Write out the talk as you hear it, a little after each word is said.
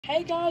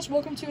Hey guys,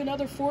 welcome to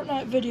another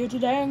Fortnite video.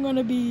 Today I'm going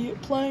to be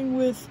playing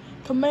with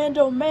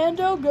Commando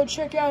Mando. Go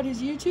check out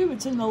his YouTube,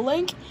 it's in the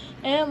link,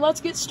 and let's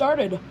get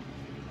started.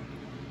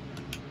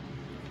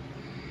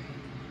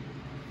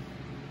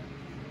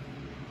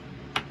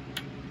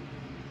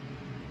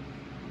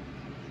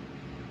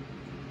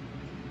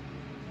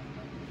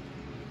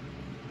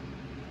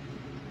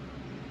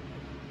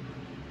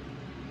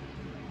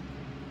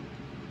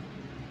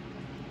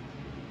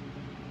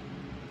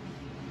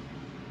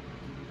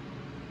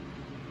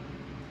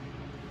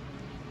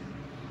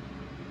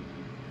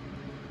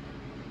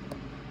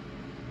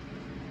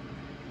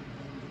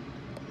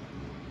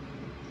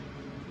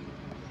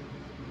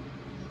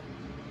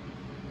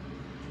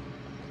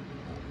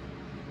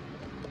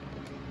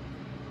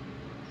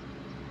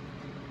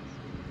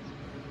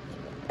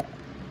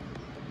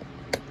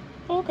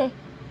 Okay.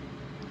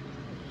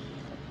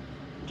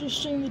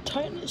 Just seeing the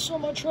tightness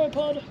on my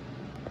tripod.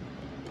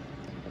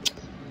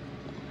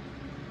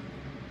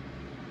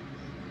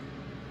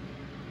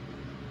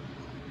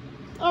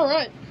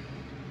 Alright.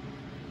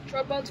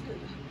 Tripod's good.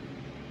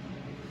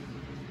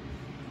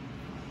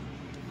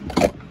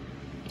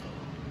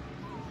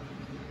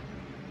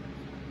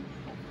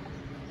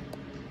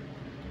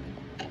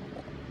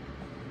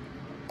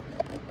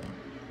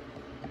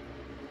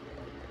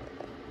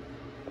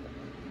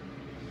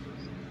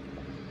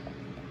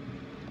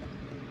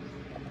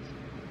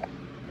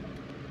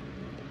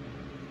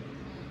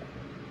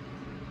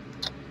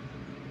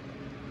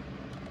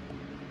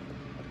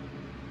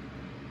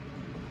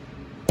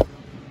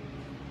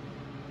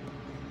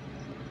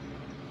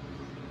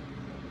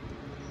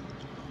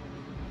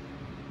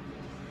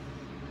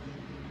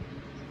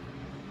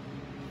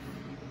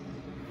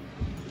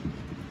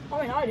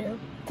 I mean, I do.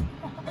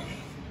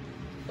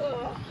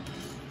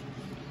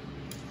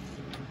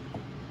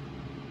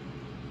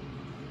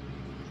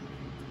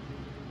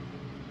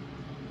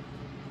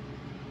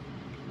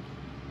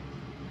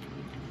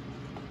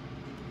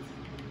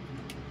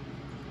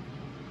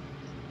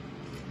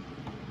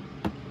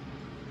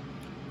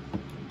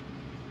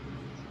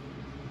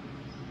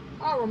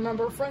 I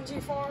remember Frenzy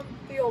Farm,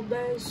 the old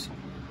days.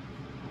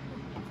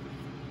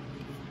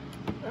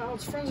 Now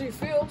it's Frenzy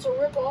Fields, a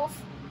ripoff.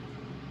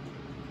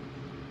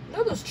 You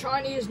know those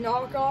Chinese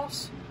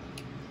knockoffs?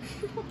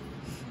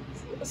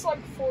 It's like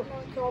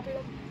Fortnite copied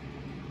them.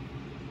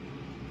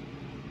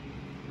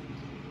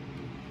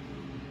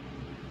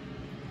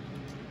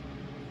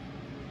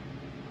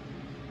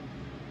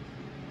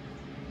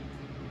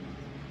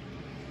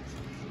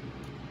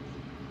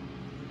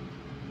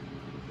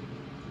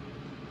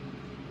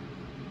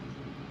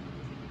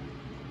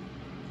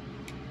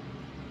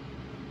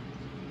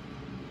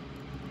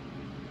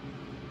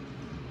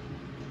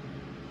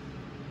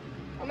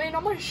 I mean,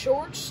 on my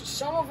shorts,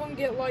 some of them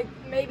get like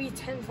maybe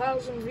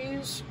 10,000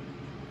 views,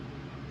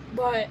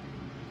 but,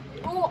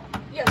 well,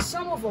 yeah,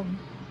 some of them.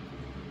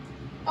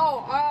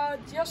 Oh,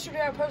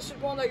 yesterday I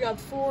posted one that got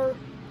 4.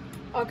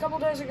 A couple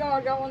days ago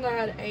I got one that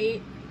had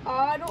 8.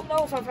 I don't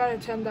know if I've had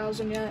a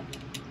 10,000 yet.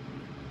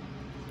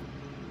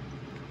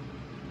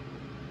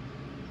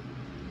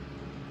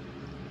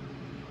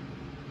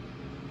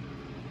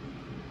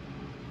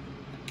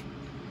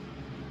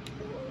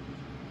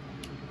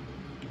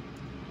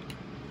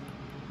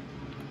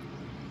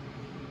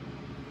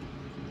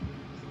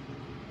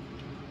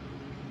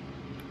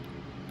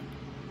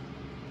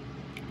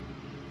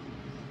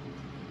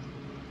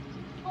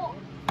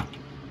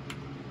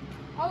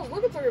 I was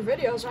looking through your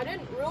videos, I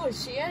didn't really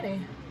see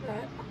any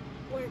that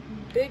went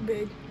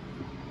big.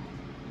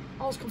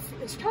 I was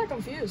it's kind of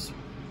confused.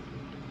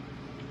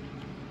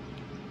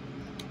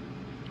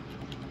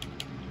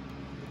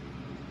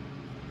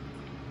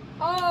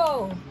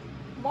 Oh,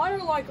 mine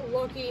are like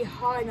lucky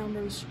high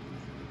numbers,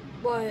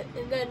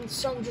 and then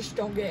some just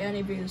don't get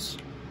any views.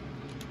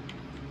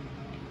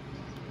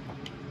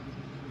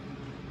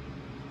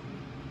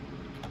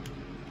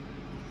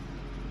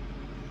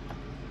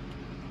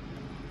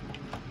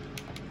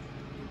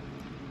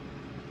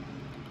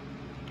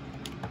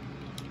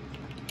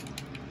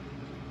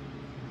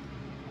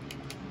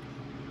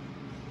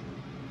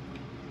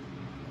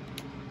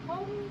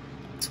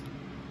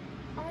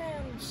 I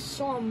mean,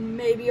 some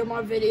maybe of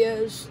my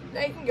videos,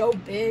 they can go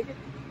big,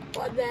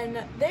 but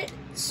then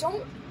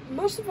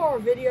most of our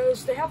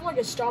videos, they have like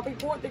a stopping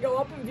point to go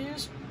up in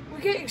views.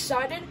 We get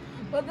excited,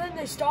 but then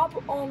they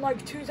stop on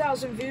like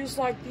 2,000 views,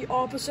 like the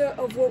opposite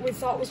of what we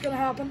thought was gonna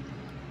happen.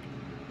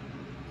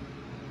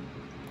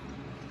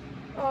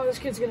 Oh, this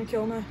kid's gonna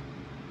kill me.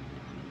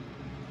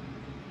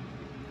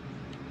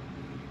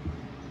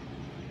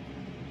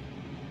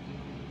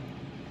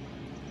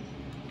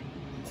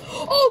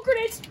 Oh,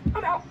 grenades!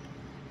 I'm out.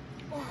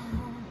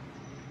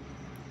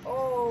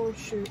 Oh,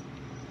 shoot.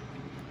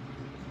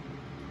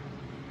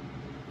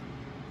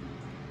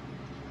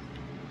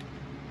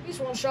 He's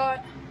one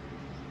shot.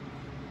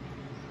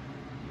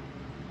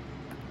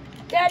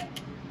 Dead.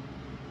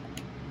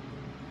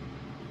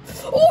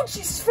 Oh, jeez,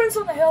 his friend's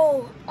on the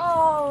hill.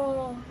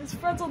 Oh, his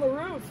friend's on the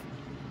roof.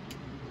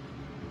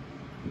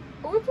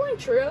 Are we playing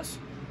trios?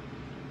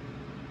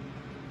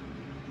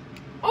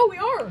 Oh, we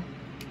are.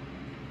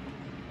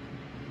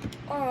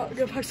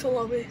 Go back to the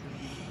lobby.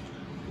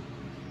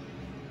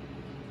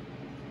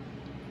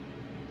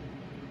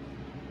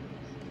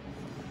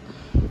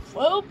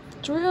 Well,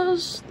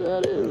 trios,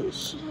 that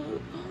is.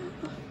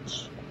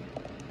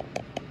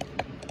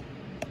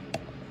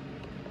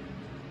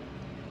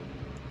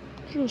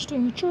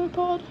 Adjusting the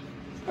tripod.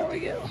 There we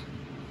go.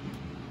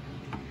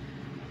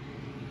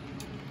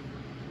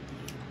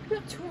 We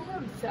got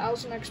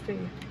 200,000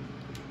 XP.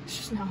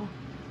 Just now.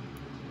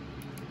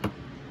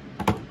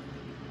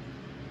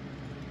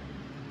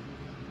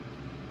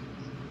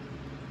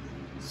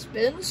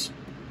 Spins?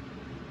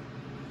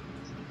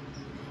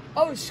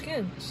 Oh,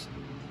 skins.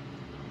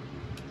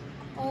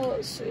 Oh,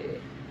 let's see.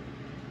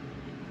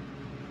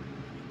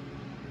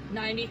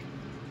 90.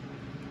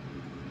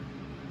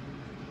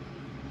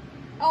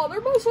 Oh,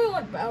 they're mostly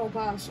like Battle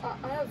Pass. I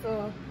have,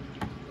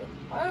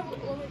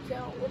 let me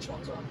count which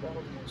ones are on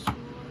Battle Pass. 1,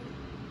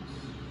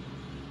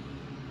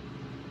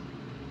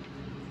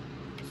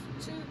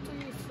 2,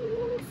 3,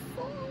 4,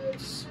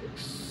 5,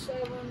 6,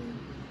 7.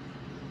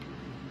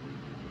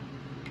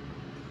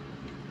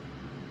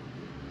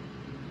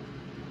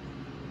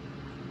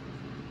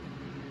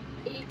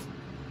 8,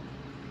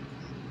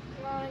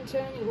 9,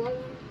 10, 11,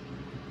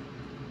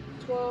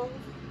 12,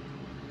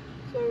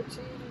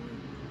 13,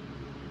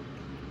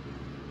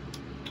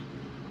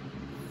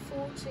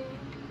 14,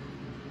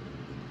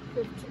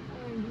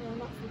 15, no,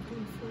 not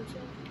 15,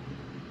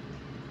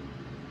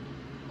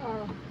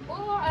 14.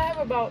 Well, I have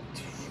about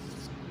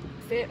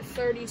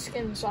 30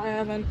 skins I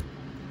haven't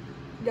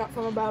got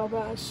from a Battle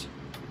Pass.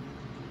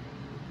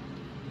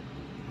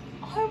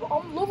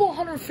 I'm level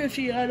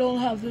 150 and I don't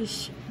have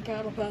this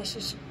Battle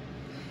Passes.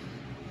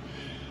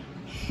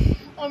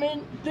 I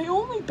mean, the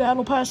only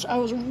Battle Pass I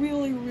was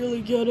really,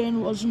 really good in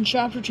was in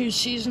Chapter 2,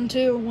 Season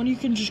 2, when you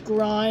can just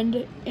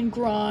grind and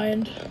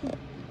grind.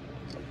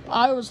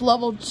 I was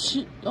level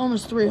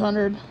almost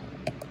 300.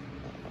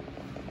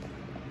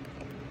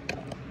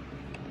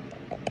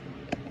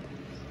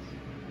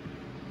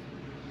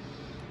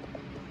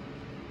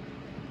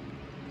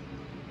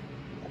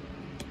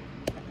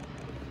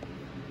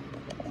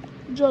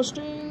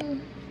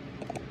 Adjusting.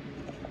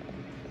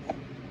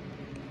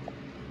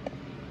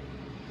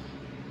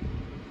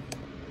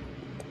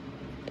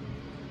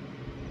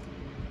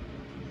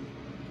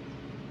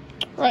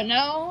 Right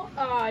now,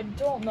 I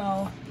don't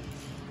know.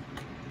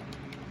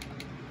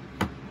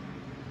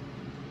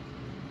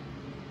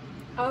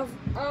 I've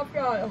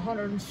got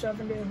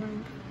 170, I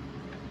think.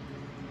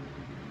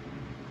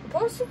 I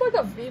posted like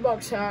a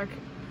V-Bucks hack.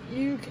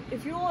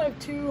 If you only have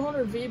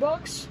 200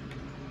 V-Bucks,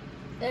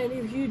 and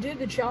if you did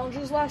the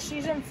challenges last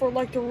season for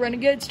like the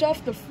Renegade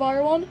stuff, the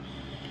fire one,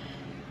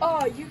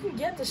 you can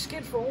get the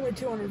skin for only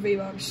 200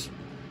 V-Bucks.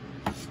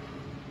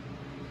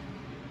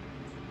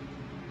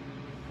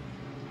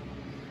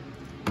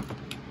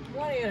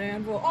 I need an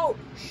anvil. Oh,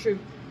 shoot.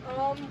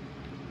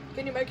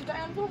 Can you make it to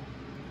anvil?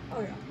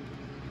 Oh, yeah.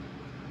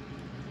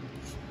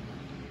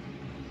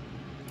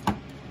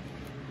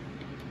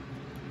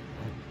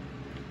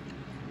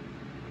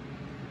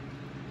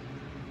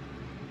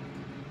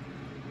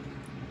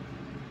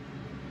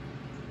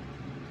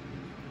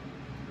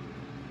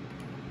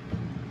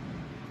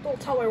 Don't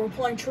tell me we're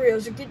playing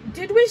trios.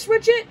 Did we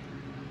switch it?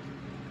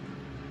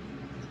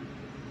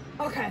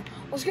 Okay.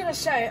 I was gonna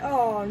say,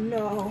 oh,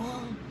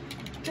 no.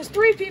 Just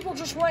 3 people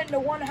just went into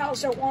one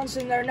house at once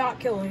and they're not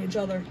killing each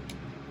other.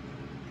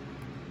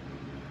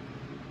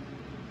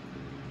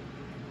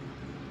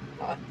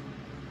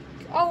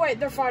 Oh wait,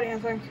 they're fighting, I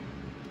think.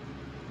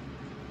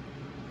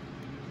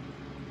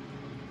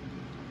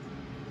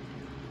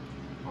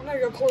 I'm gonna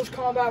go close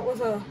combat with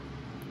a,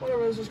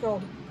 whatever this is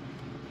called.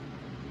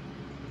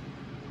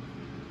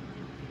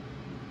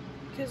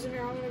 Kids in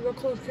here, I'm gonna go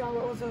close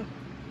combat with a.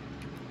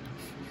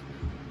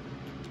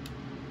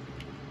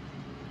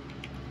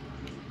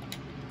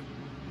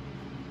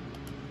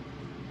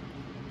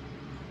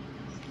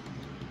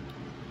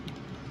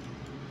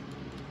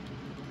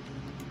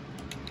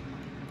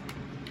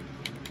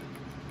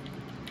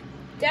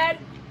 Dad,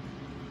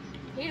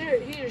 he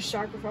just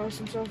sacrificed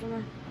himself in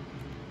there.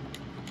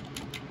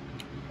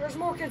 There's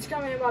more kids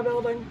coming in my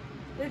building.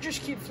 They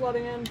just keep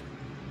flooding in.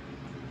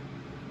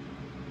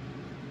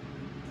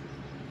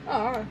 Oh,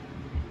 alright.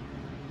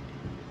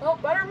 Well,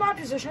 better in my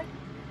position.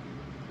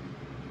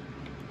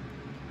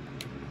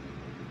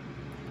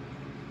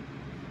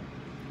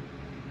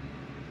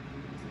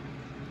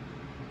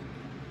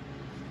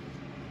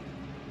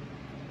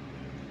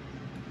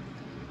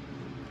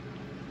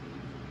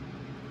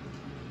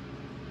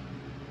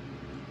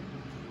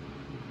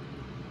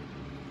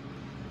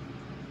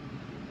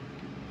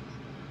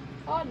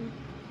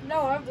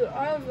 No, I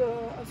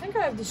think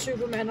I have the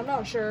Superman, I'm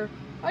not sure.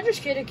 I just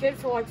hit a kid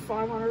for like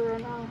 500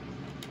 right now.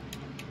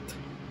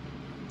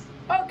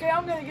 Okay,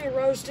 I'm gonna get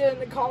roasted in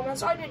the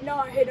comments. I did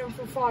not hit him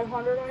for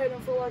 500, I hit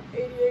him for like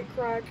 88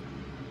 crack.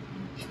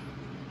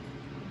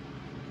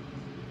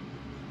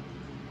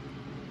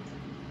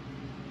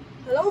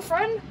 Hello,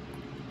 friend?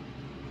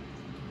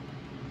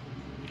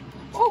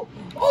 Oh,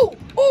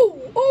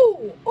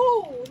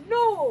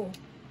 no!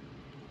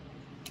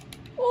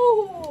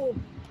 Oh!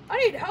 I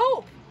need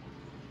help.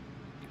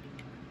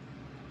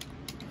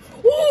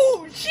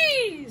 Oh,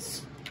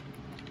 jeez.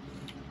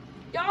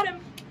 Got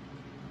him.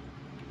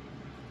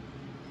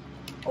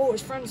 Oh,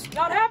 his friend's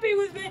not happy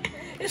with me.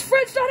 His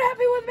friend's not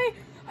happy with me.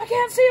 I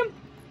can't see him.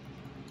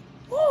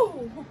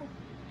 Whoa.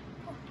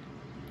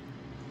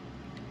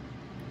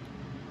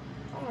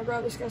 I'm gonna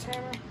grab this guy's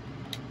hammer.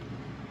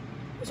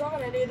 Because I'm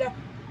gonna need that.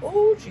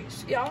 Oh,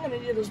 jeez. Yeah, I'm gonna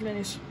need those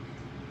minis.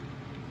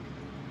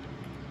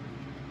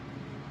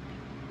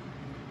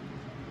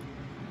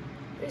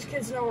 These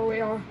kids know where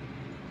we are.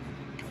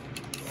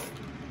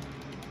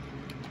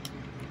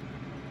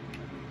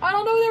 I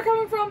don't know where they're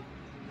coming from.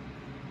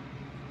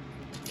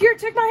 Here,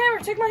 take my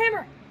hammer,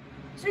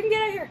 so you can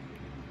get out of here.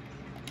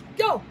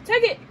 Go,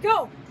 take it,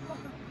 go.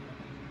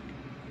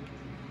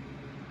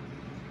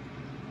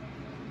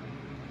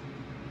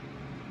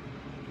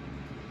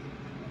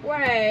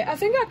 Wait, I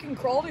think I can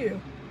crawl to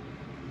you.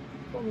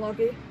 If I'm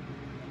lucky.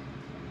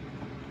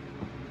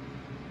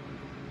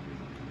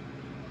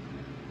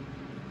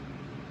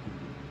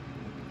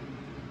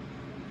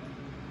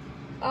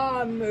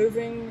 I'm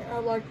moving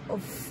at like a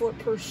foot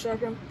per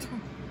second.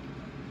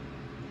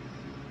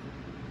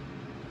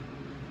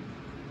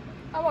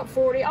 I'm at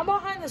 40. I'm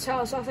behind this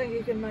house. I think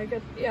you can make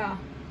it. Yeah.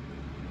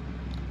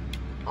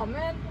 Oh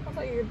man, I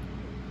thought you could.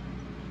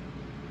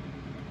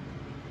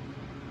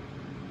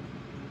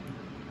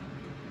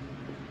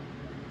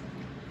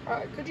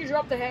 Alright, could you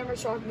drop the hammer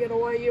so I can get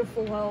away? You have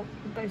full health,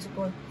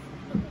 basically.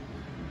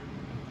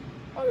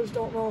 I just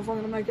don't know if I'm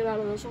gonna make it out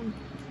of this one.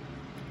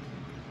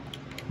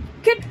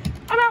 Kid,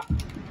 I'm out!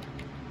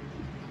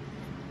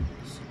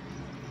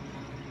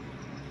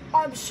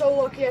 I'm so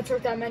lucky I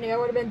took that many. I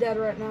would have been dead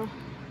right now.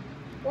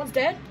 One's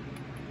dead?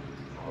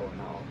 Oh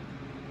no.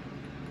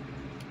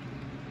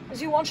 Is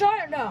he one shot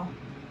or no?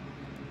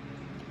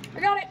 I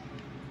got it!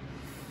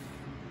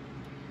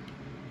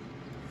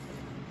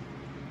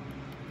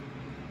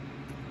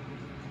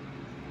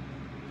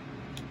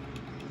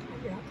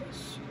 I got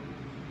this.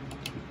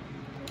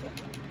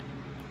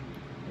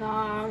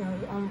 Nah,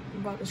 I'm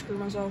about to screw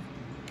myself.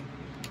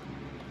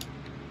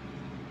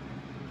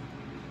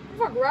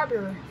 If I grab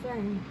your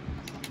thing.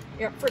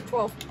 Yep, frick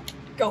 12.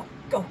 Go,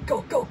 go,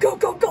 go, go, go,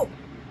 go, go!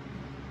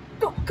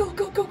 Go, go,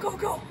 go, go, go,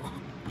 go!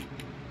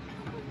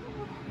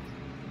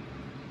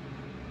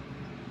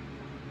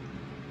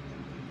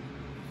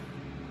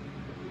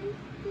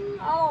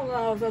 I don't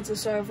know if that's a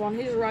safe one.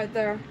 He's right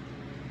there.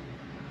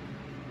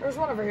 There's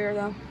one over here,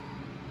 though.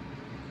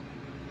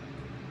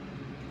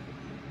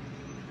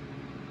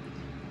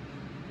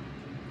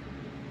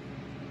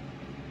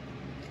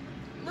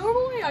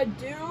 Normally, I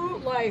do,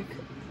 like...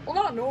 Well,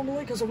 not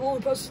normally, because I've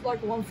only posted,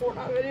 like, one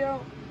Fortnite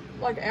video.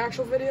 Like,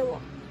 actual video.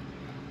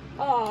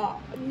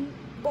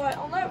 But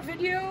on that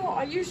video,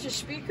 I used a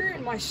speaker,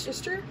 and my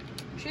sister,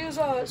 she has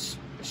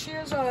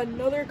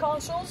another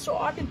console, so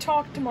I can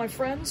talk to my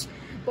friends,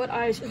 but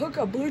I hook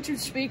a Bluetooth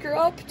speaker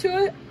up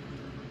to it,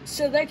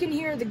 so they can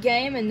hear the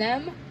game and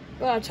them,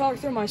 but I talk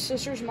through my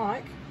sister's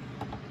mic.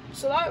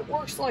 So that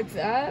works like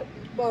that,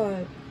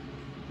 but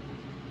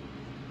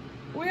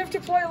we have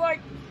to play, like,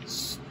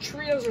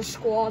 trios or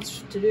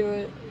squads to do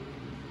it.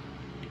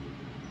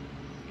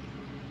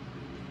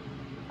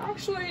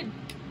 Actually,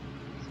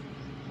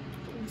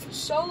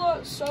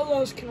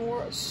 solos can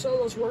work.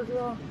 Solos work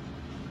though.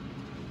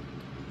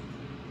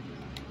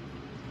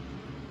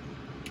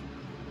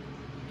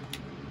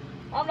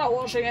 I'm not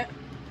watching it.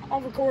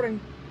 I'm recording.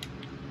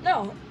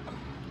 No,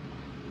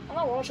 I'm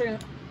not watching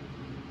it.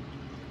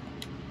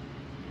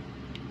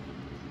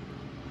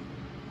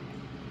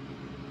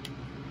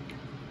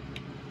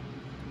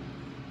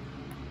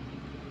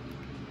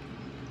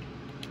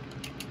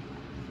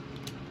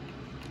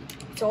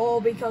 It's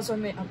all because of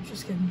me. I'm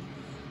just kidding.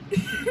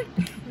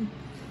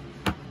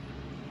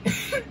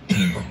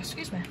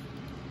 Excuse me.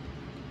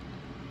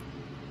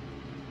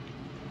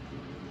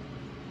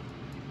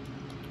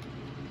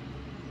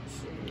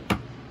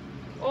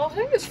 Well, I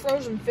think this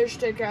frozen fish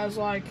stick has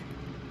like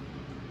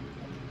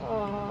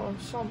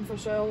something for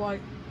sale,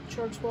 like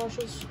chug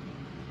splashes.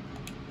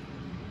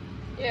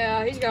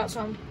 Yeah, he's got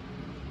some.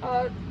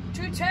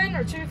 210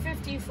 or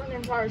 250 for an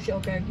entire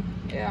shell keg.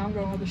 Yeah, I'm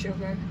going with the shell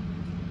keg.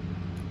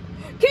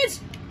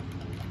 Kids!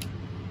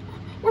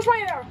 Where's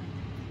my AR?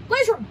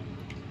 Laser him!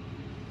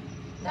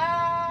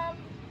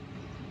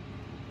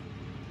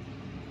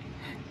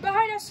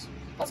 Behind us!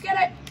 Let's get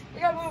it!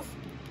 We gotta move.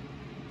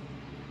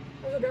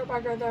 There's a dirt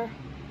bike right there.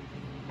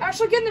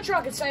 Actually, get in the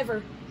truck, it's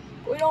safer.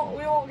 We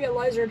won't get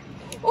lasered.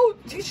 Oh,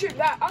 he's shooting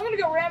that. I'm gonna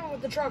go ram him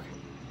with the truck.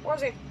 Where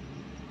is he?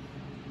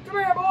 Come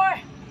here,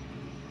 boy!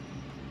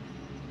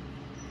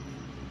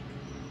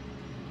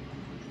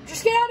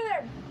 Just get out of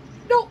there!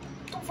 No!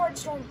 Don't fight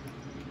storm.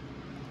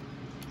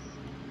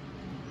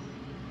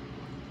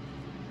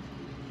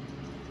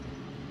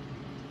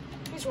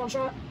 He's one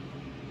shot.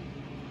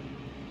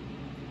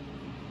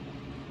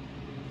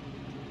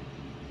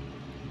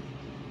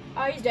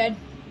 He's dead.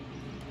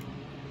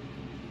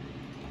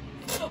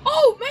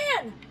 Oh,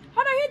 man!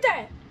 How'd I hit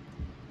that?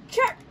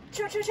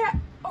 Chat.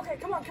 Okay,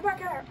 come on, come back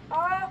here.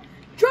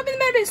 Drop me the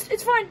med mist.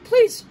 It's fine,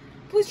 please.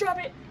 Please drop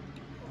it.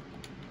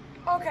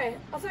 Okay,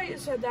 I thought you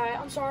said that.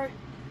 I'm sorry.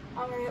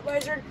 I'm gonna get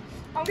lasered.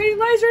 I'm getting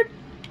lasered.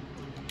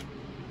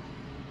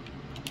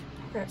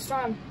 Okay, it's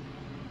time.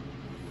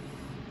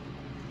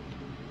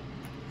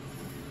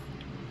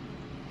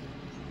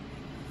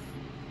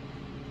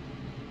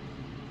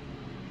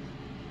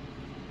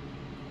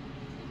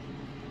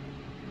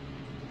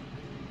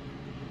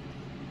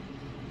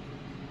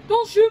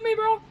 Don't shoot me,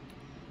 bro.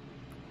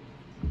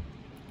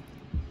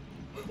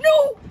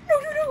 No! No,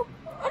 no, no!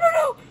 Oh, no,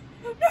 no!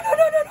 No, no,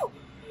 no, no, no!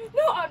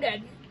 No, I'm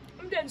dead.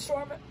 I'm dead,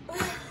 Storm.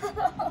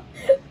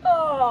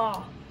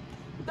 Oh.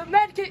 The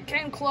med kit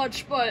came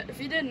clutch, but if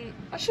you didn't,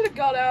 I should have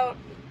got out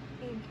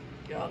and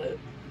got it.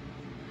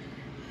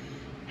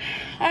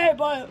 Hey,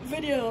 but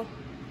video.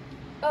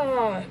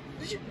 Bro,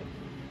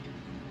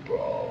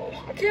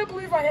 I can't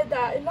believe I hit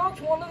that. It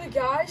knocked one of the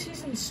guys.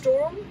 He's in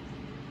Storm.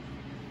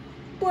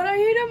 But I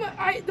hit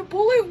him. The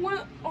bullet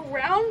went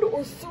around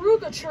or through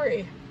the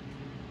tree.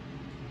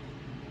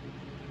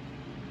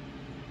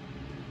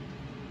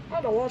 I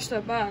had to watch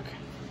that back.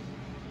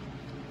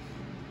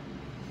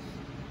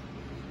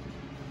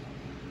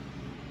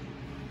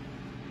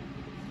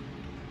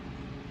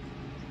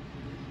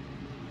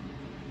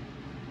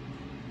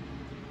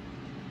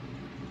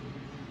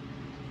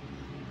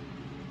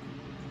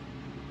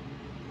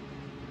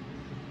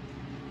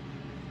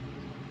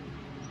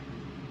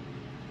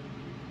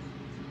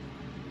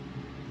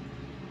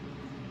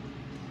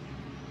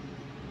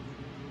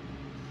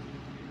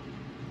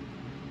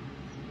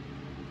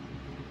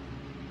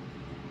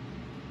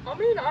 I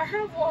mean, I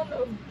have one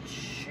of,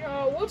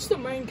 what's the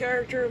main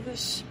character of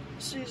this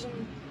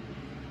season?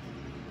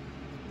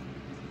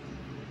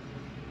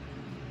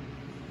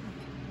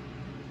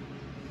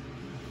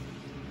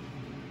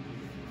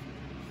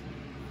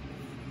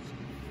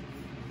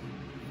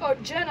 Oh,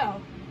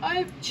 Geno. I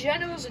have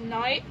Geno as a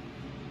knight,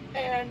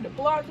 and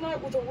Black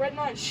Knight with a Red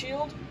Knight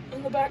shield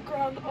in the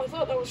background. I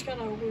thought that was kind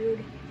of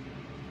weird.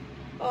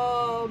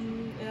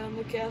 And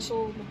the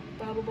castle,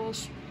 the battle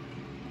bus.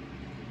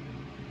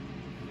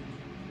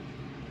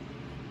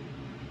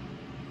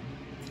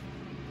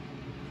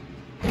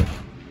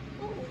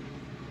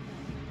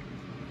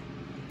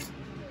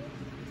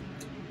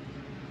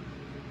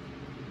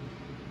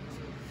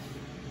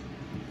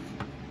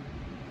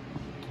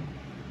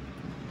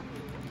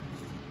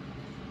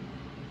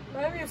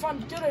 Maybe if I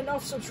get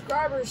enough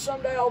subscribers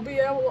someday, I'll be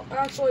able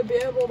actually be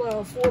able to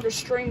afford a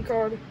stream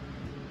card.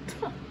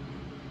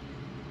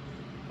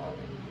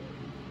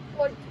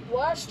 Like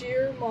last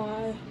year,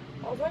 I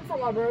think for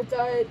my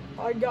birthday,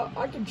 I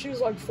could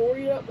choose like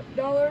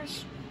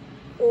 $40,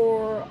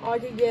 or I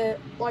could get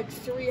like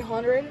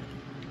 300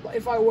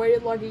 if I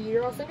waited like a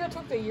year. I think I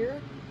took the year,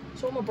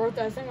 so on my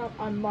birthday, I think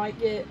I might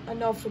get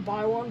enough to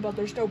buy one, but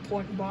there's no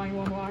point in buying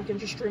one while I can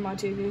just stream my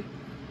TV.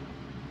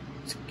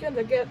 It's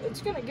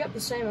gonna get the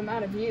same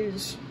amount of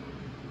views.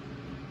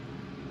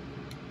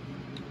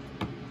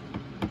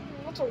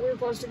 That's a weird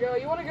place to go.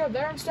 You want to go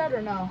there instead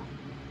or no?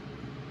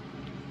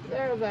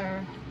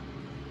 There.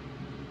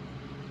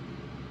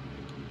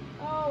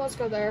 Oh, let's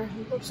go there.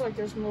 It looks like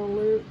there's more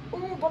loot.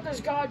 Ooh, but there's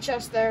God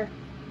chest there.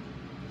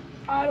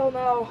 I don't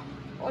know.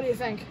 What do you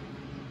think?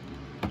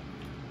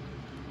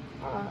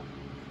 Oh,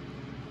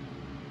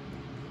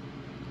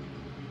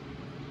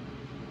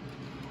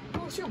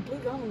 I see a blue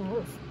gun on the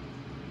roof.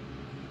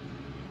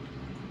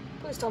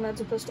 Please tell me it's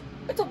a pistol.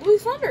 It's a Blue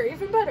Thunder,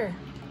 even better.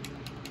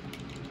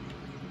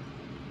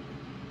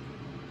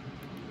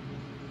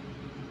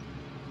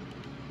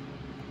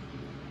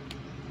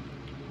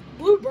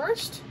 Blue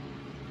Burst?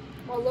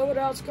 My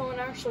loadout's going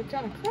actually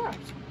kind of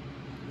cracked.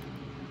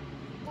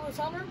 Blue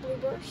Thunder, Blue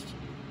Burst.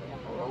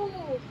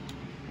 Oh.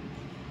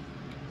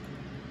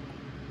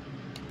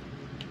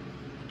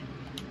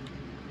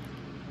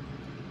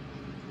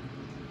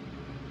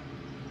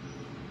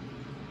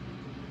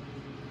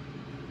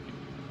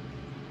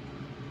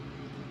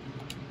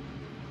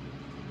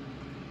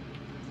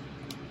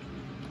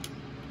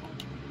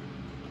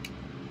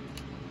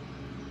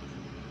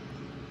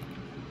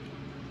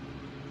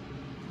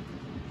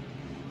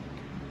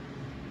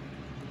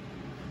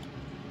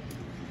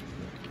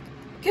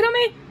 Get on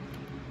me!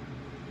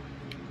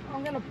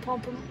 I'm gonna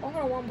pump him. I'm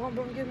gonna one pump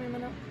him. Give me a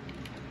minute.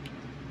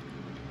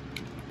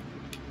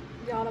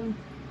 Got him.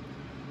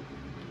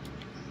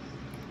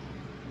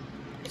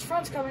 His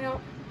friend's coming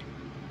up.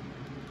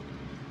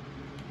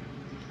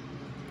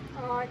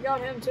 Alright,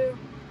 got him too.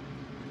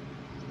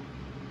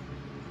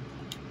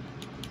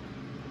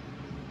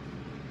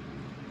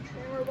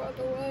 Trimmer by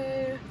the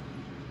way.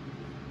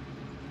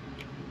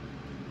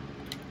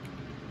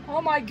 Oh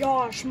my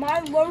gosh,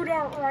 my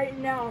loadout right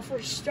now for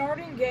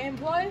starting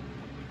gameplay.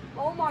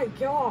 Oh my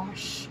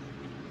gosh.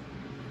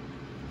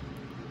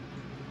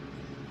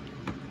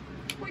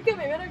 Wait, give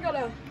me a minute, I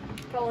gotta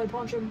belly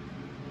punch him.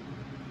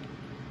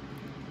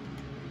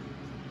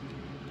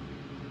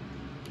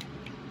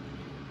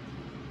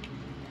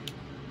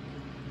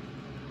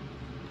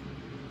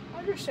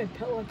 I just said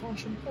pellet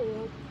punch him.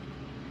 Hold up.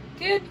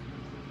 Kid!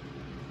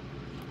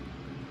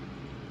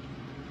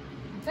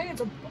 I think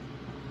it's a...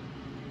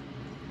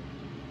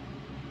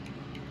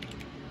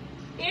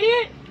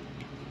 Idiot!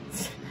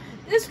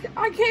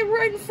 I came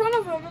right in front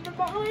of him and then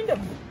behind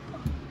him.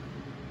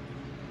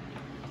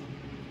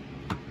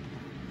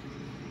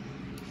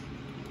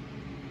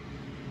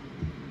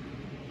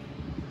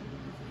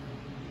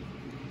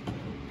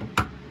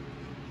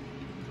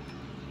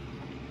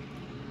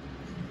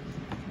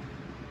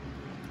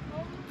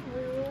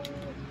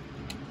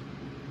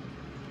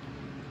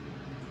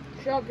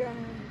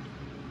 Shotgun.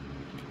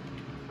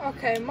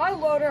 Okay, my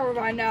loadout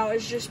right now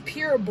is just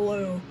pure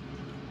blue.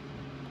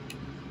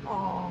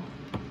 Aww.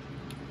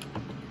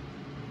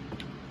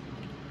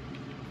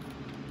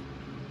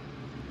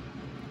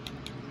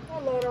 My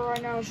loadout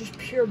right now is just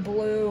pure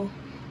blue.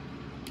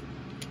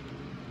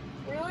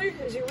 Really?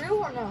 Is he real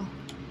or no?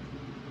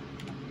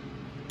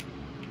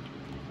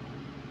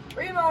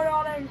 Emote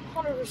on him.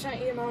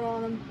 100% emote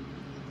on him.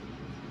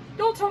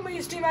 Don't tell me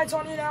his teammate's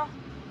on you now.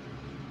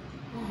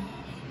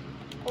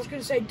 I was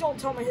gonna say, don't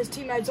tell me his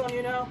teammate's on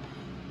you now.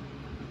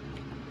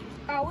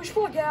 We should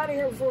probably get out of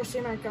here before his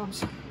teammate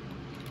comes.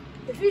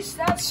 If he's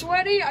that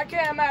sweaty, I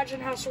can't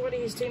imagine how sweaty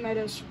his teammate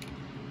is.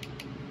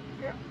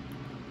 Here.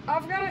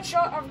 I've got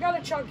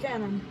a chug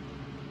cannon.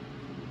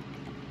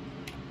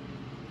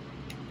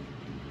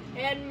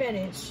 And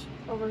minis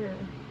over here.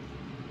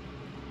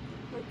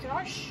 Wait, can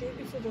I shoot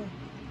you through the...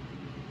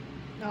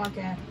 No, I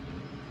can't.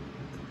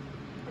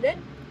 I did?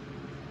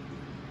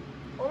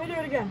 Let me do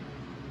it again.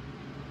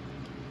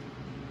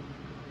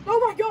 Oh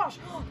my gosh!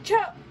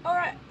 Chat!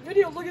 Alright,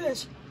 video, look at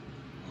this.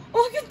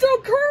 Oh, I can throw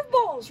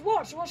curveballs!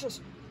 Watch this.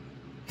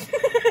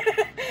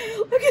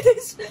 Look at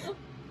this!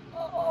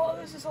 Oh,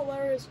 this is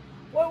hilarious.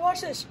 Wait,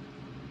 watch this.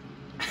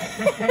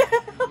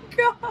 Oh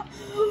god!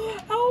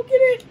 How can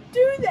it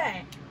do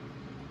that?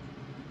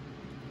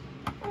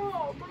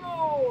 Oh,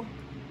 bro.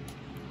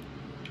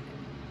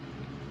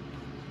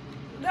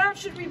 That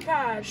should be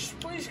patched.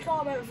 Please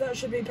comment if that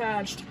should be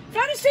patched.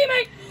 Found his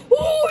teammate!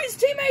 Ooh, his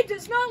teammate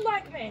does not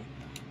like me!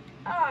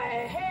 Ah,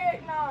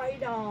 heck no, he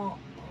don't.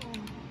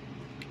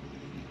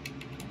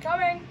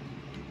 Coming.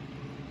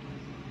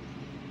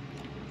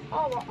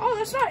 Oh,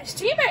 that's not his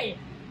teammate.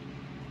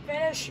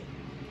 Finish.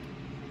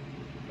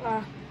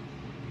 Why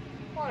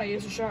don't I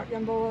use a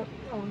shotgun bullet?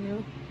 Oh,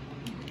 no.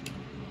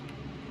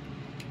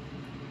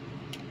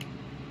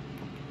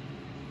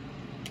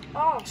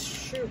 Oh,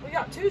 shoot. We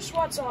got 2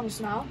 sweats on us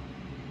now.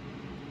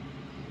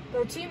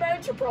 Their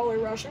teammates are probably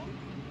rushing.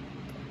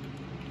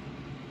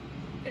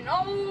 In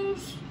all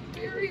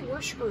theory,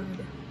 we're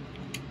screwed.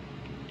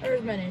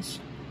 There's minis.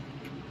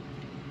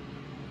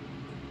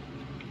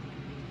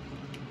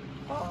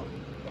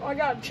 I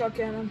got a chuck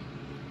cannon.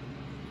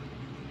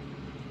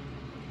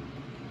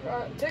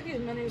 Take these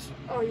minis.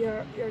 Oh,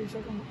 yeah, you already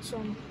took them.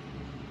 Some.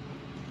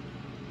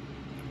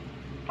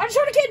 I just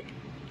shot a kid!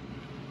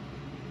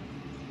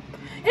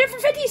 Hit for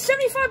 50,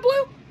 75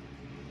 blue.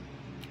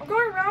 I'm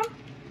going around.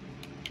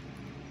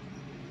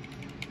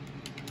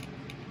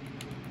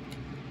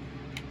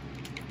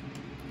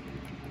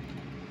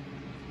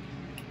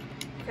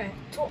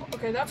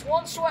 Okay, that's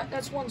one sweat.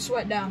 That's one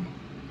sweat down.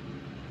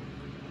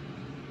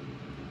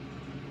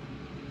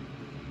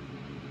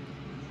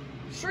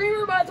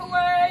 Streamer, by the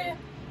way.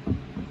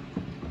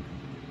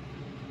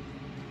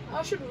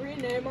 I should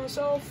rename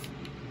myself.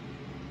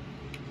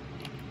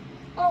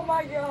 Oh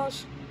my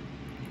gosh.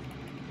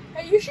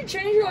 Hey, you should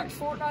change your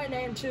Fortnite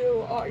name to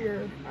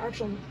your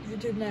actual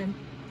YouTube name.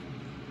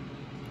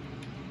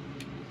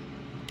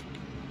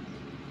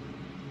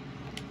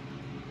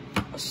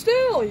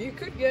 Still, you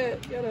could get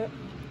it.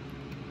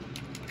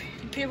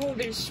 People will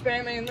be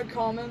spamming in the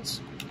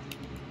comments.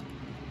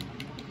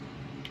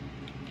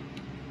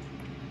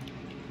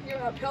 You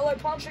got Pele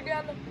punch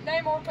again?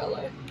 Name or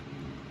Pele?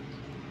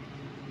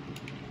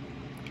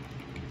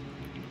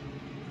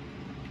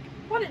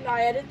 Why didn't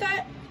I edit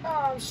that?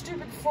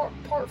 Stupid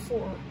part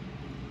 4.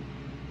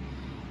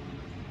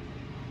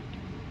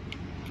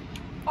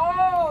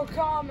 Oh,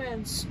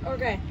 comments.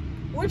 Okay.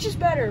 Which is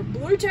better,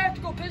 blue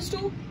tactical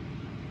pistol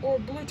or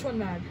blue twin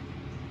mag?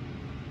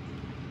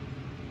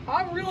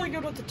 I'm really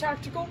good with the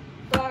tactical,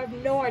 but I have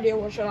no idea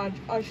what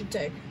I should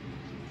take.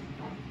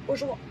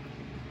 Which one?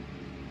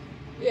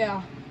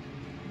 Yeah.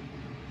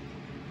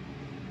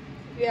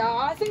 Yeah,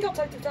 I think I'll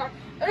take the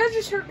tactical. I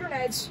just heard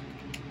grenades.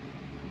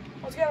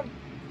 Let's get them.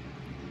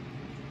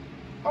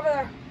 Over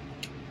there.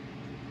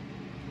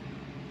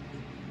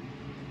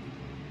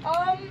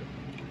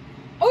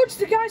 Oh, it's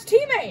the guy's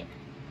teammate.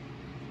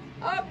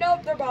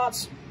 Nope, they're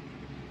bots.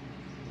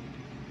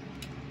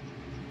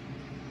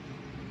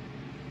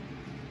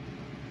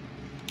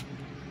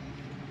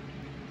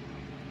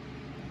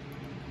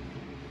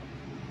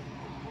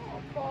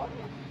 Oh, bot.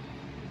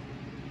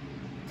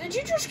 Did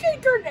you just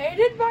get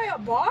grenaded by a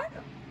bot?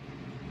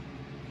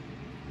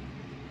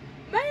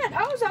 Man,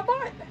 how is that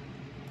bot?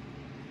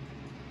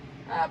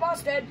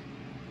 Bot's dead.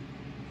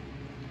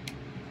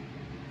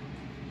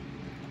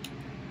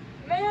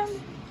 Man.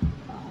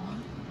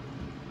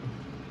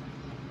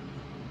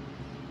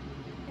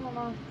 I don't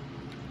know.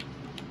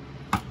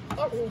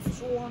 That wolf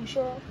is one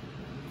shot.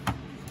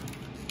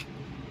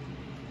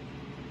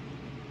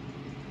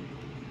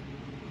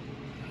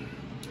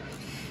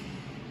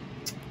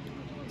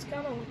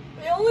 kind of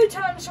the only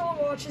time someone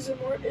watches it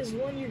more is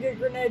when you get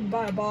grenaded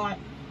by a bot.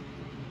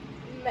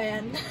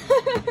 Man.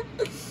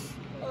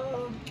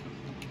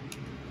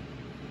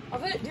 I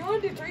think, do you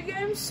want to do 3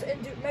 games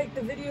and make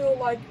the video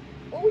like,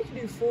 or we can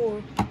do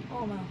 4.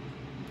 Oh no.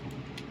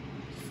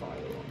 5,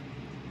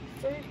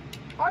 3.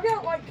 I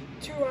got like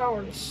 2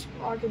 hours.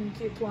 I can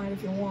keep playing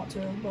if you want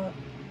to, but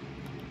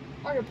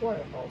I can play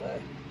it all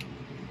day.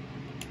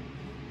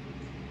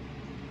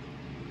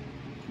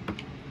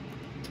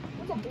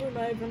 With a blue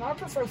maven, I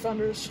prefer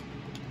thunders.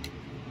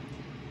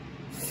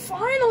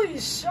 Finally,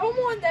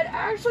 someone that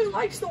actually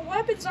likes the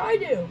weapons I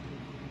do.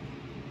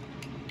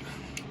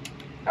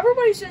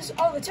 Everybody says,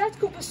 oh, the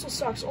tactical pistol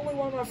sucks. Only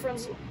one of my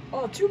friends,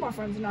 2 of my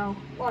friends now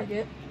like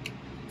it.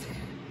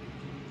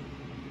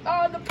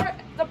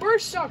 The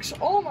burst sucks.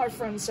 All my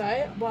friends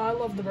say, but I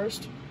love the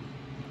burst.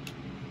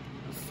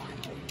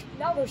 Finally,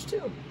 now there's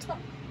 2.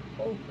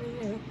 Oh,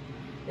 yeah.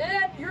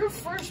 Then you're the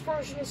first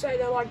person to say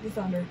they like the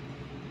thunder.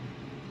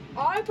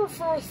 I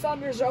prefer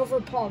thunders over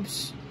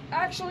pumps.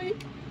 Actually,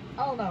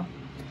 I don't know.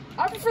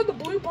 I prefer the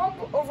blue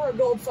pump over a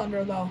gold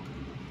thunder, though.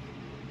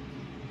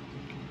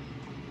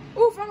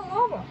 Ooh, found a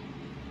lava.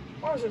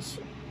 What is this?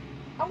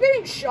 I'm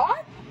getting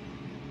shot?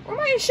 Where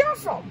am I getting shot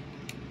from?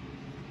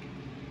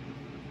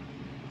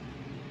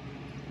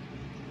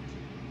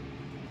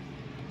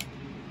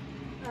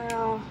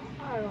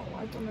 I don't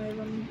like them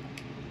even.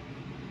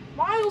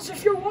 Miles,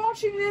 if you're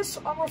watching this,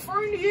 I'm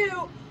referring to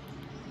you.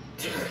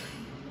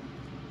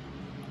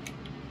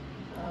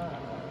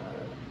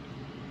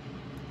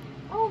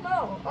 Oh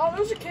no. Oh,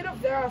 there's a kid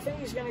up there. I think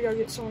he's gonna go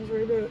get someone's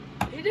reboot.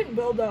 He didn't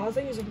build though. I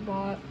think he's a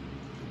bot.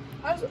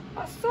 I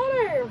thought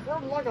I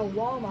heard like a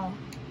llama.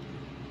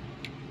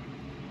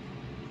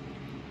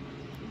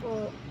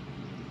 But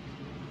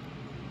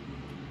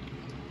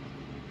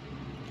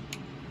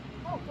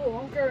oh cool,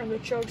 I'm carrying the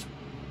chokes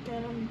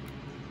cannon.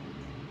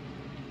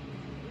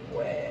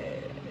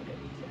 Wait.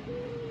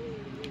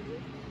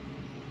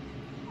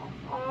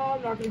 Oh,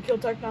 I'm not gonna kill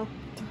Tech now.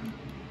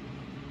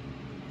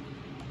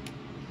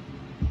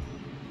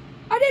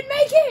 I didn't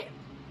make it!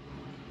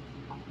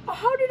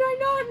 How did I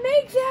not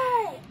make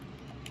that?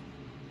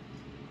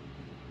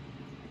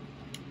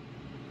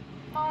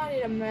 I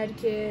need a med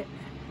kit.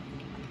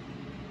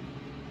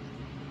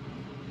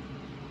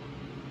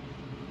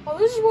 Oh,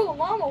 this is where the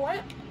llama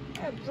went.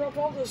 I had to drop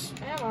all this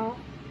ammo.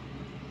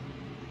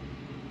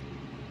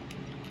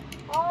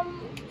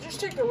 Just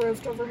take the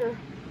rift over here.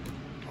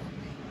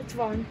 It's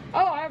fine.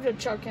 Oh, I have the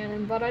chuck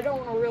cannon, but I don't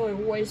want to really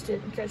waste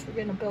it in case we're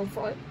getting a build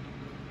fight.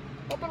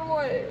 Up and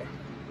away.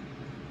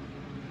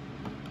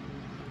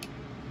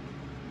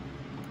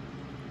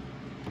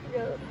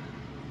 Good.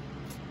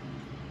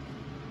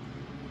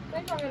 I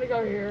think I'm gonna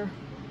go here.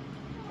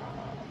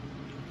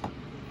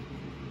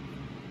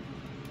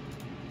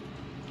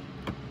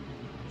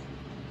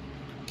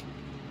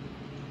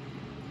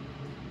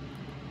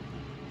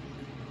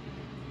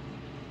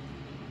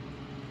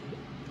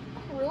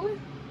 Really?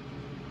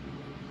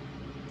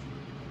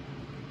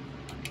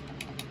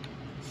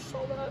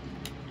 Saw that.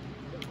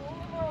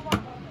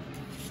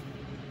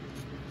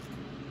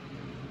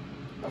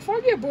 If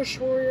I get bush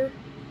warrior.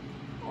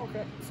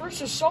 Okay,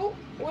 first assault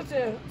with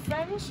the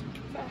famous.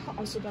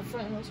 I said that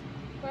famous.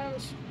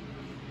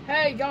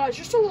 Hey guys,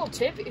 just a little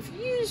tip: if you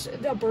use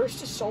the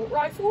burst assault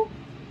rifle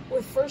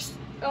with first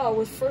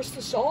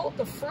assault,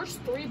 the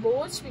first 3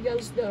 bullets,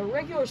 because the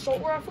regular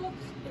assault rifle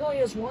it only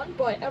has 1,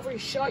 but every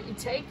shot you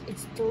take,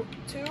 it's 2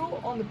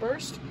 on the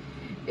burst.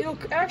 It'll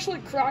actually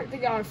crack the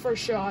guy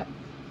first shot,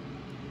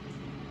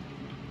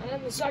 and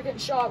then the second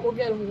shot will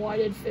get him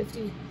whited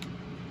 50.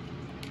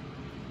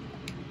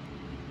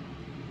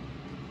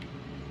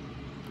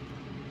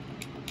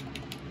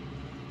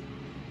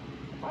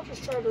 I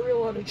just tried to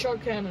reload a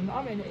chug cannon.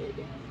 I'm an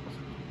idiot.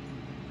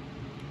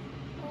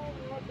 Oh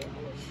my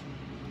gosh.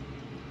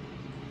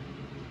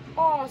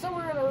 Oh, I thought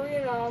we were in an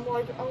arena. I'm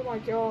like, oh my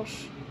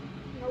gosh.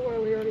 No way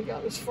we already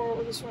got this far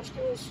with this much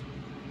kills.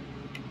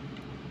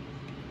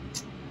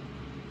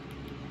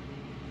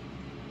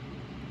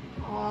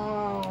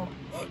 Oh.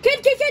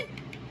 Kid!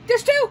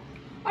 There's 2!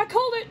 I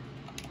called it!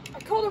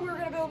 We were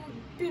gonna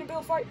beat a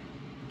build fight.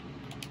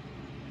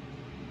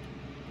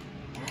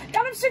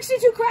 Got him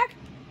 62 crack!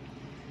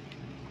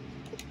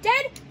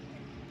 Dead!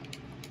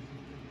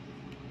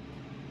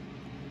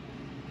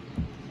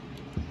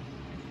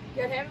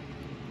 Get him.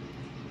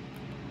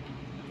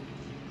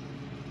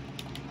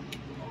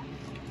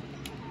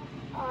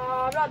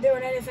 I'm not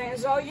doing anything.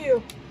 It's all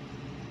you.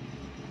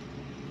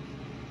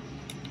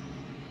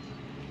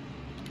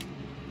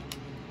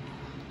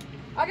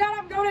 I got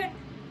him. Going in.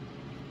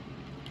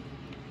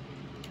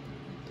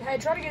 Hey,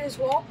 try to get this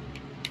wall.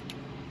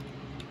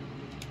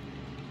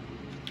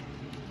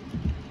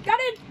 Got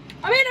in.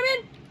 I'm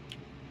in.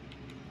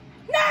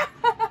 No!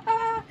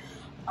 Oh,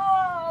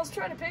 I was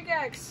trying to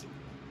pickaxe.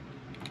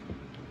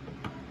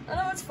 I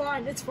know it's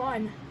fine.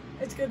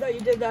 It's good that you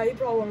did that. You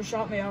probably would have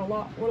shot me out a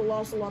lot. Would have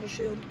lost a lot of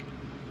shield.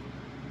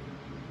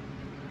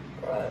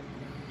 Right.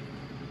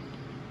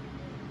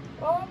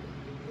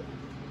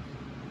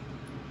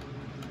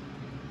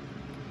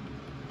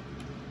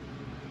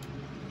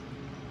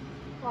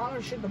 Oh, I'm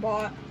gonna shoot the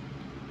bot.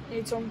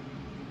 Need some.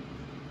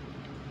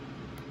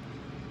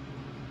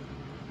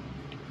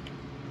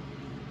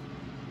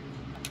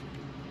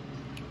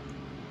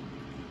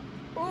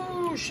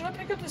 Ooh, should I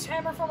pick up this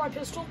hammer for my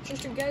pistol,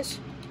 just in case?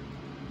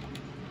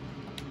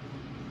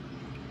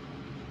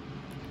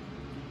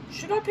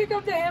 Should I pick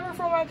up the hammer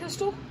for my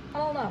pistol? I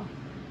don't know.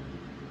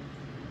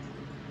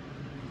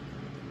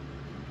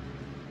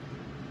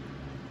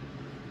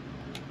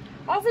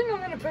 I think I'm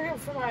gonna pick it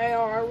for my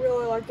AR. I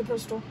really like the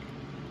pistol.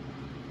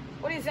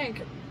 What do you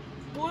think?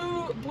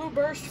 Blue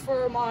burst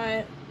for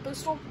my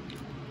pistol?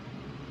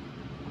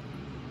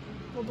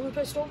 The blue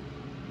pistol?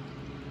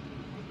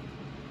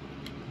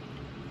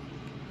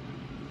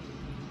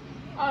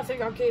 I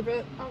think I'll keep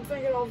it. I'm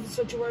thinking of the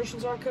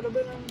situations I could have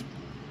been in.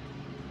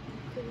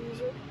 Could use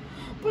it.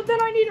 But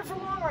then I need it for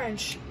long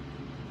range.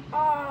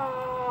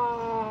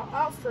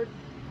 Alfred.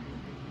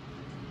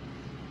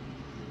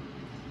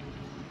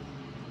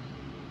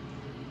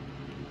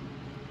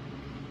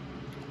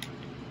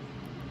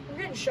 I'm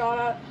getting shot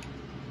at.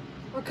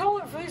 I call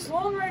it for these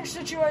long range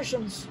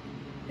situations.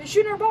 He's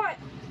shooting our bot.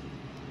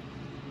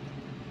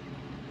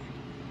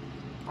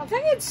 I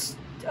think it's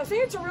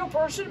a real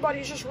person, but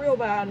he's just real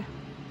bad.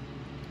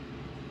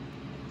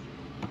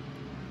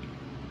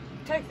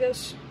 Take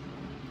this.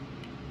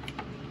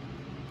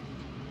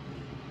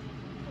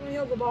 Let me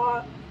heal the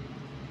bot.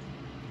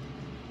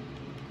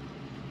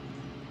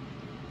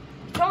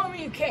 You're telling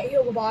me you can't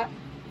heal the bot?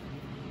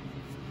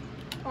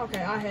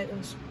 Okay, I hate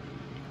this.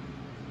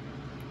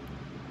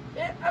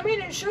 I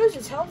mean, it shows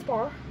its health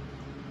bar.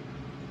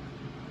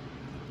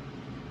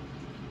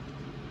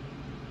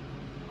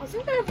 I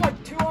think I have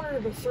like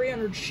 200 or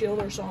 300 shield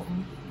or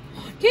something.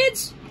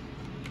 Kids!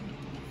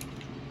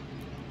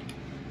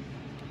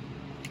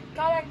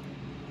 Coming.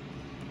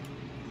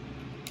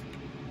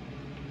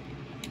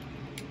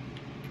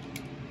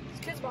 There's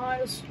kids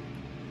behind us.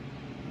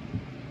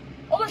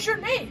 Oh, they're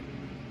shooting me!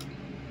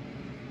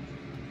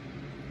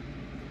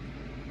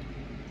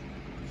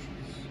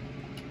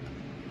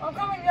 I'm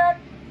coming, Dad.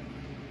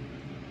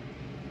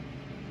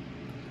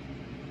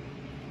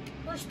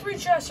 There's 3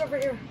 chests over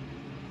here.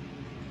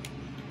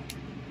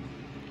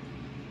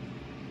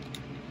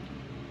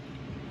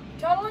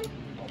 Tunneling?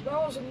 Oh, that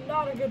was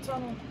not a good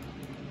tunnel.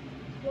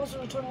 It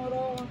wasn't a tunnel at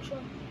all,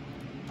 actually.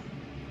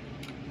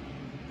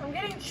 I'm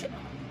getting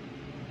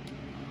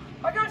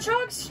I got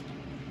chunks!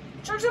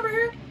 Chunks over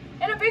here!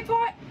 In a big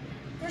pot!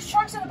 There's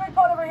chunks in a big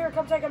pot over here.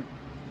 Come take them.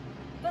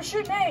 They're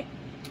shooting me.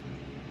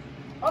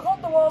 I'll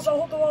hold the walls. I'll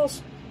hold the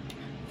walls.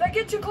 If they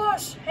get too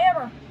close,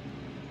 hammer.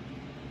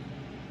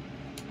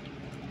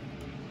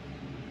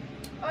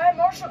 Hey,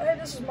 Marshall. Hey,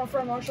 this is my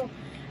friend Marshall.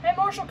 Hey,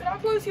 Marshall, can I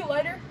play with you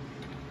later?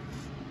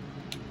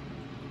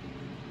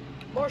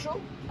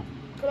 Marshall,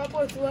 can I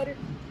play with you later?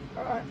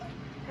 Alright.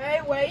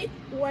 Hey, wait.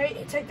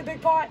 Take the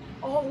big pot.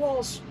 I'll hold the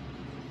walls.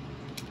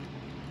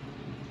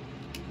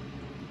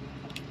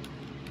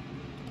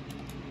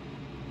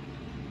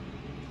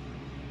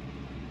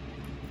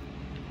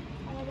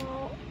 I'm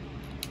out.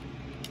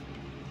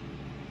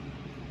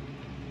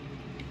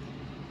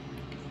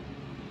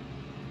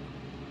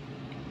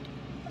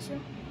 That's it.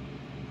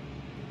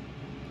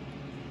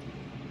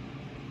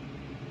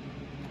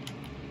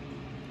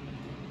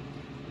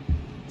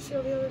 See the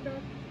other guy?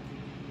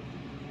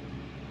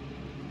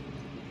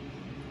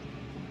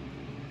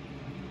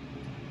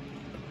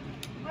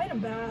 I hit him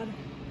bad,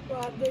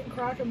 but didn't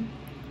crack him.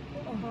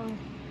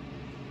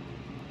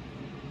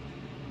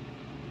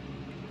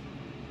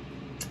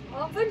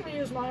 I'm thinking to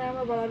use my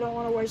hammer, but I don't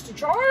want to waste a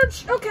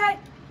charge. Okay.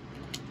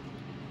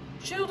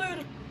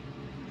 Shielded.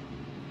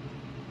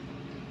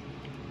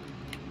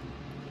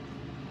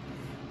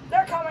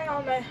 They're coming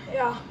on me.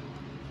 Yeah.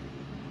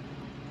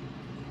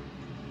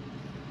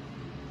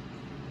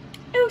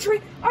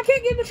 Infantry! I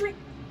can't get infantry!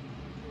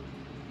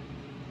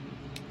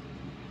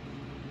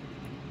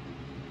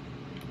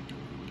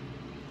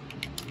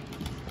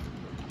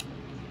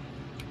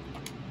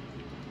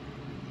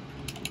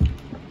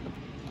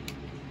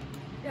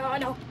 Yeah, I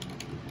know.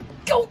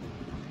 Go!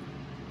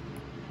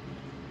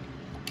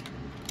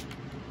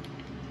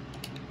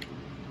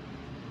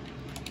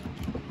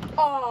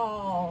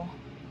 Oh.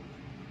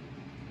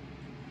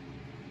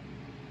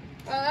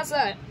 That's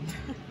that.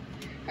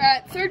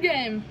 Alright, third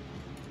game.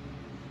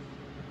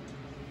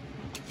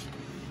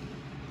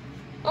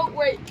 Oh,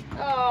 wait.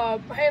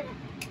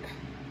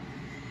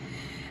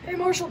 Hey,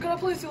 Marshall, can I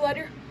play with you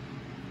later?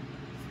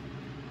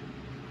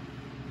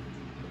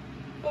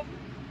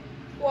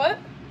 What?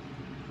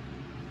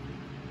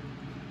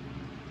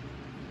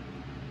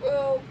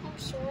 Well, I'm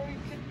sorry.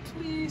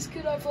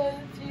 Could I play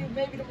with you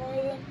maybe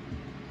tomorrow then?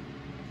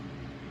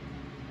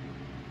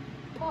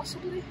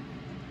 Possibly.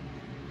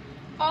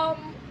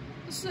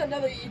 This is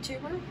another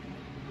YouTuber.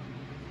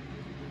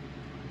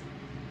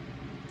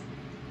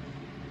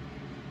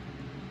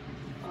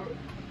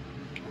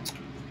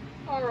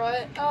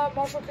 Alright,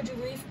 Marshall, could you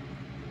leave?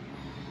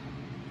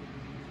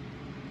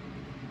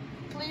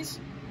 Please?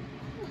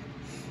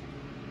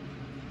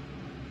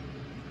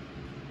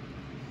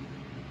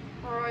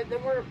 Alright,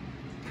 then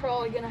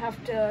probably gonna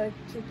have to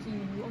kick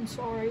you. I'm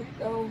sorry,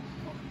 though.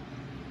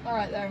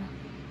 Alright, there.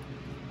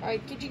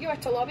 Alright, could you get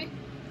back to lobby?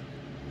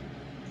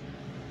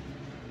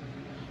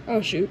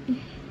 Oh, shoot.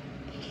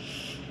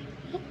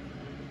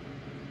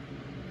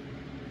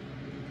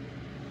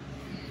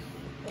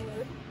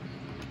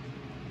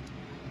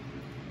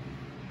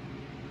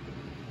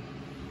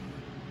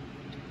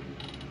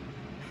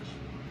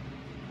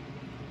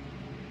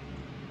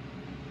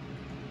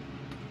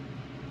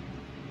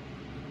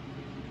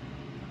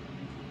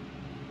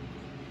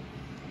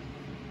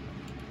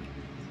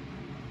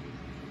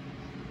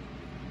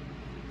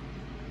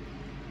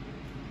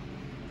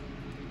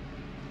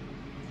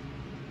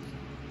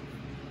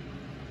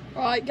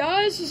 Alright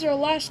guys, this is our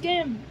last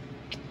game.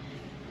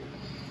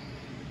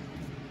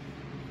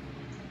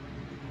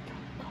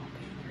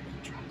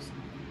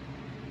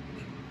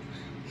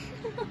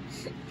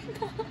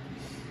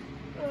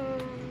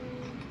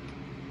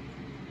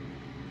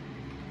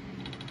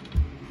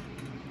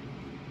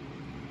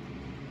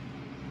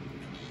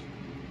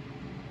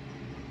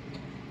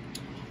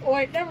 Oh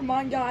wait, never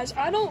mind guys.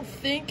 I don't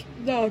think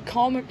the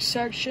comment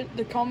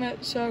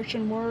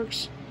section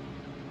works.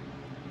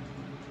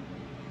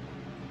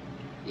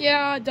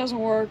 Yeah, it doesn't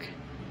work.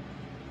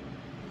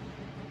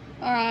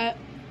 Alright.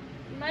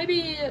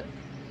 Maybe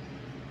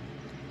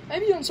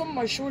on some of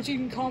my shorts you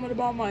can comment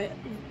about my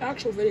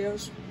actual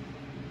videos.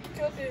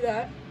 Could do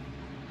that.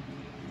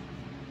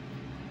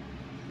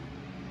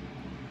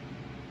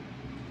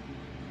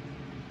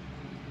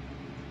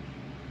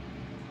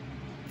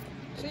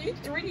 So you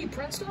 3D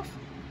print stuff?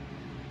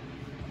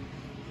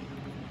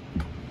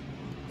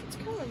 That's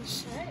kind of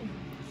insane.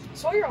 I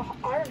saw your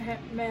Iron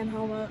Man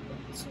helmet.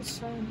 It's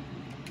insane.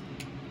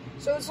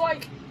 So it's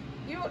like,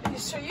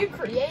 so you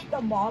create the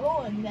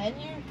model and then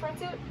you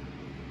print it?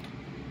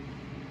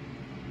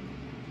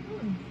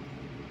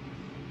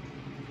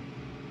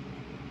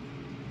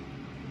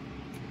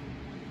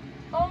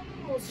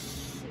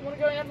 Wanna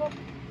go info?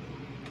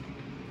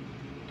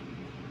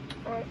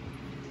 Alright.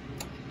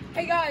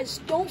 Hey guys,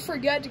 don't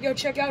forget to go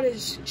check out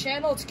his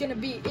channel. It's gonna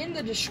be in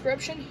the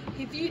description.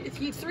 If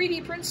you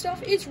 3D print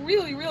stuff, it's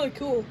really, really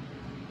cool.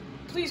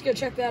 Please go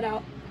check that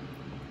out.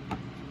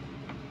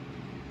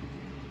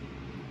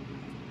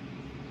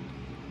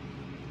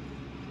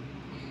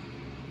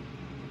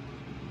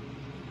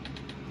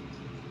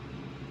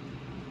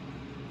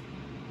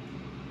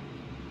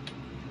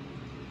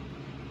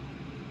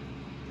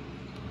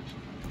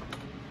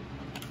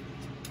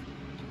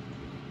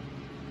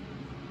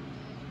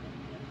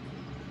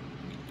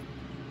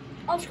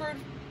 I'm screwed.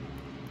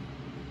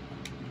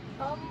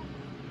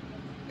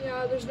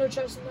 Yeah, there's no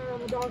chest in there on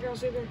the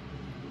doghouse either.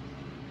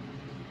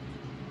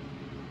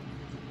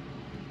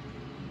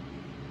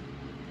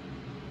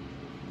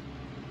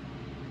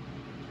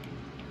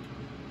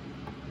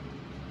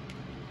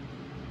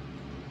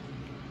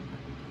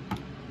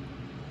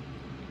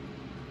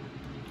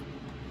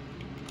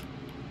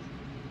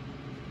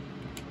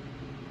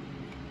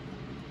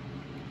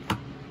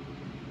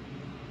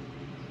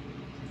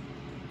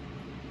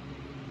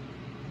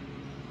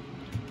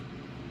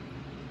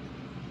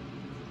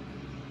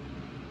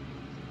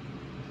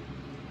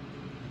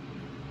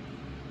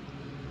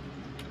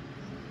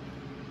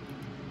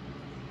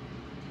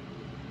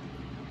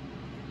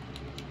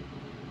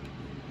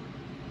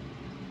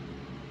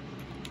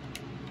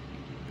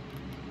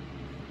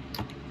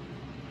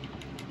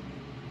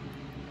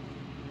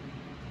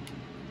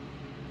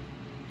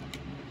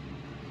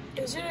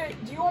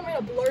 Do you want me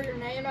to blur your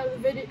name out of the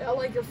video,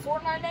 like your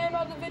Fortnite name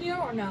out of the video,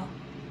 or no?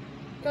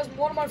 Because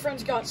one of my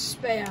friends got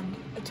spammed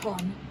a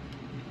ton.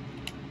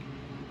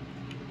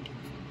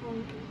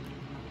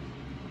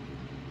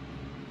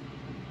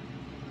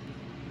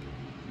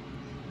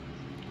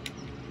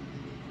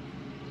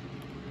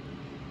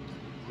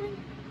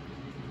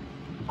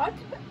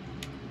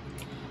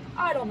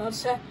 I don't know what to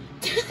say.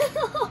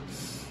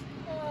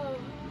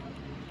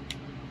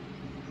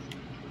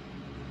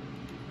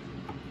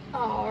 Oh,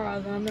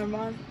 alright then, never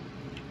mind.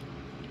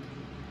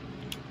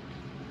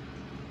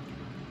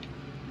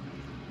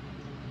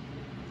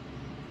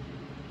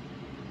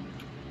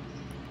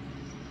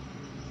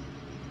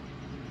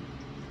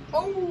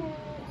 Oh,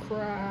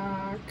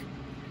 crack.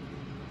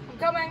 I'm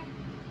coming.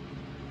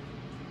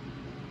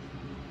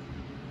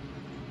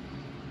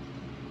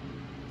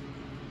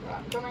 Right,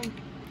 I'm coming.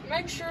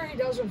 Make sure he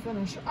doesn't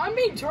finish. I'm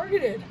being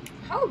targeted.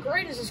 How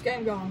great is this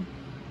game going?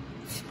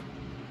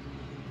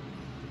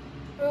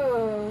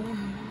 Oh,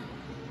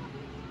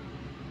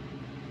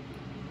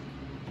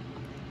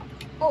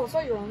 I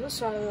thought you were on this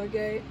side of the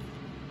gate.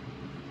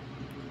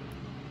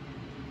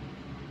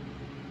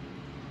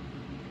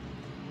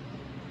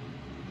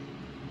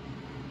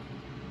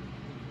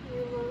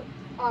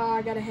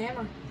 I got a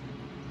hammer.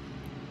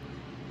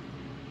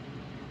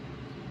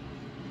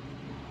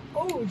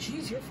 Oh,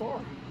 jeez, you're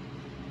far.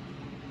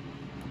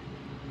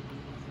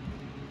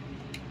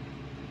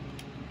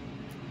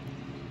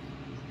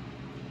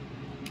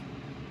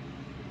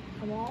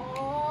 Come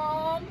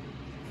on.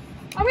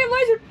 I'm getting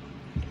lasered.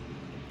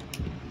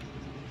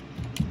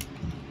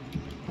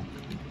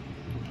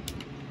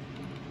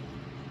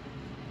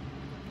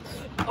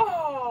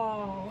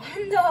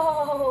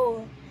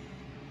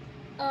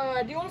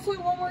 Alright, do you want to play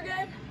one more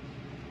game?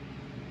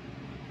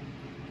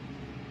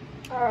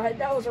 Alright,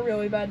 that was a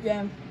really bad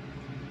game.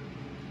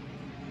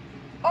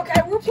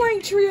 Okay, we're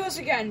playing trios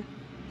again.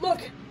 Look.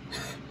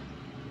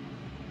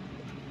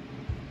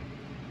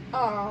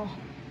 Oh,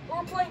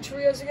 we're playing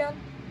trios again.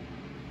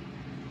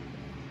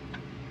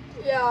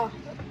 Yeah,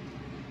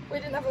 we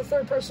didn't have a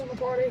third person in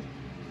the party.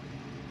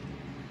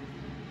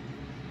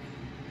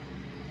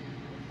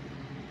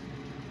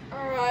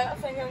 Alright, I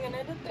think I'm gonna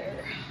end it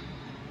there.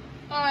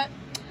 Alright.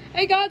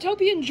 Hey guys,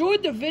 hope you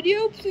enjoyed the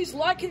video. Please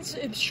like and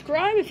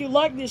subscribe if you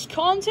like this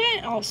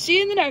content. I'll see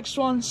you in the next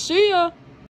one. See ya!